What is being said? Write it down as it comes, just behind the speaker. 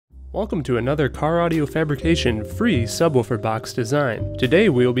Welcome to another CarAudioFabrication free subwoofer box design. Today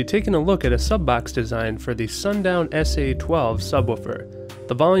we will be taking a look at a subbox design for the Sundown Sa-12 subwoofer.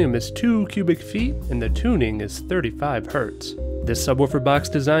 The volume is 2 cubic feet and the tuning is 35 Hz. This subwoofer box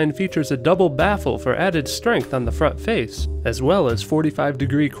design features a double baffle for added strength on the front face, as well as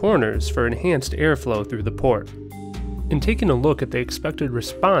 45-degree corners for enhanced airflow through the port. In taking a look at the expected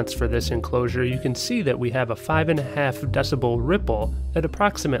response for this enclosure, you can see that we have a 5.5 decibel ripple at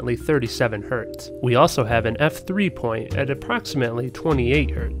approximately 37 Hz. We also have an F3 point at approximately 28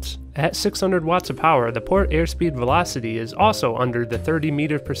 Hz. At 600 watts of power, the port airspeed velocity is also under the 30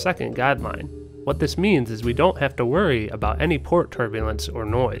 meters per second guideline. What this means is we don't have to worry about any port turbulence or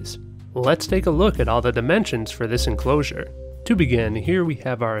noise. Let's take a look at all the dimensions for this enclosure. To begin, here we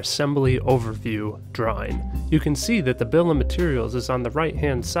have our assembly overview drawing. You can see that the bill of materials is on the right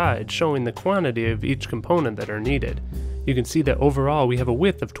hand side, showing the quantity of each component that are needed. You can see that overall we have a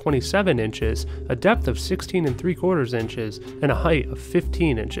width of 27 inches, a depth of 16 3/4 inches, and a height of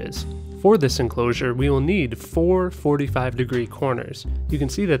 15 inches. For this enclosure, we will need 4 45-degree corners. You can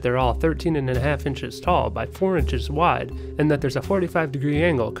see that they're all 13.5 inches tall by 4 inches wide, and that there's a 45-degree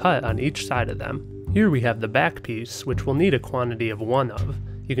angle cut on each side of them. Here we have the back piece, which we'll need a quantity of 1 of.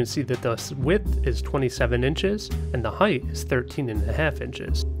 You can see that the width is 27 inches and the height is 13.5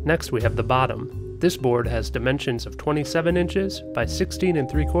 inches. Next we have the bottom. This board has dimensions of 27 inches by 16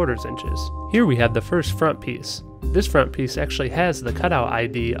 3/4 inches. Here we have the first front piece. This front piece actually has the cutout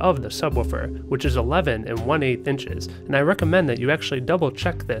ID of the subwoofer, which is 11 1/8 inches, and I recommend that you actually double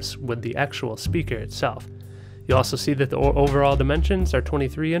check this with the actual speaker itself. You also see that the overall dimensions are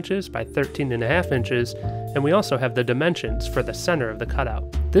 23 inches by 13.5 inches, and we also have the dimensions for the center of the cutout.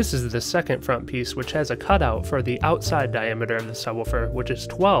 This is the second front piece, which has a cutout for the outside diameter of the subwoofer, which is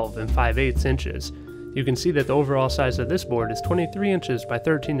 12 5/8 inches. You can see that the overall size of this board is 23 inches by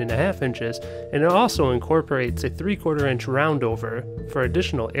 13.5 inches, and it also incorporates a 3/4 inch roundover for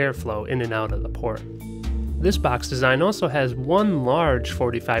additional airflow in and out of the port. This box design also has one large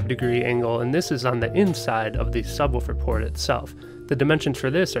 45-degree angle, and this is on the inside of the subwoofer port itself. The dimensions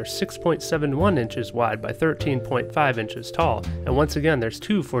for this are 6.71 inches wide by 13.5 inches tall, and once again there's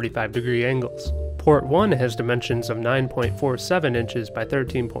two 45-degree angles. Port 1 has dimensions of 9.47 inches by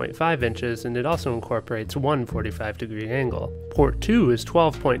 13.5 inches, and it also incorporates one 45-degree angle. Port 2 is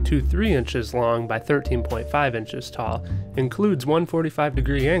 12.23 inches long by 13.5 inches tall, includes one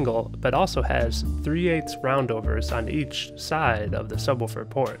 45-degree angle, but also has 3/8 roundovers on each side of the subwoofer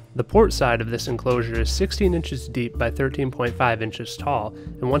port. The port side of this enclosure is 16 inches deep by 13.5 inches tall,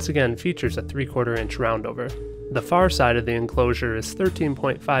 and once again features a 3/4 inch roundover. The far side of the enclosure is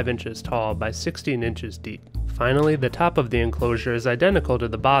 13.5 inches tall by 16 inches deep. Finally, the top of the enclosure is identical to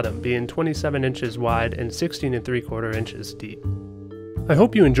the bottom, being 27 inches wide and 16 3/4 inches deep. I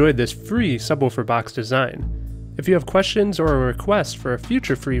hope you enjoyed this free subwoofer box design. If you have questions or a request for a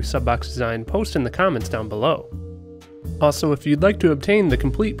future free subbox design, post in the comments down below. Also, if you'd like to obtain the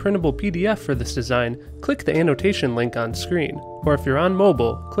complete printable PDF for this design, click the annotation link on screen, or if you're on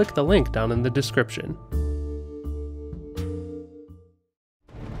mobile, click the link down in the description.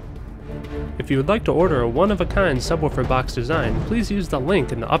 If you would like to order a one-of-a-kind subwoofer box design, please use the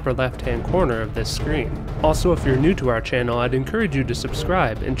link in the upper left-hand corner of this screen. Also, if you're new to our channel, I'd encourage you to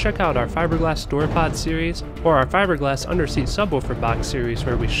subscribe and check out our fiberglass door pod series or our fiberglass underseat subwoofer box series,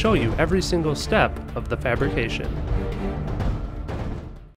 where we show you every single step of the fabrication.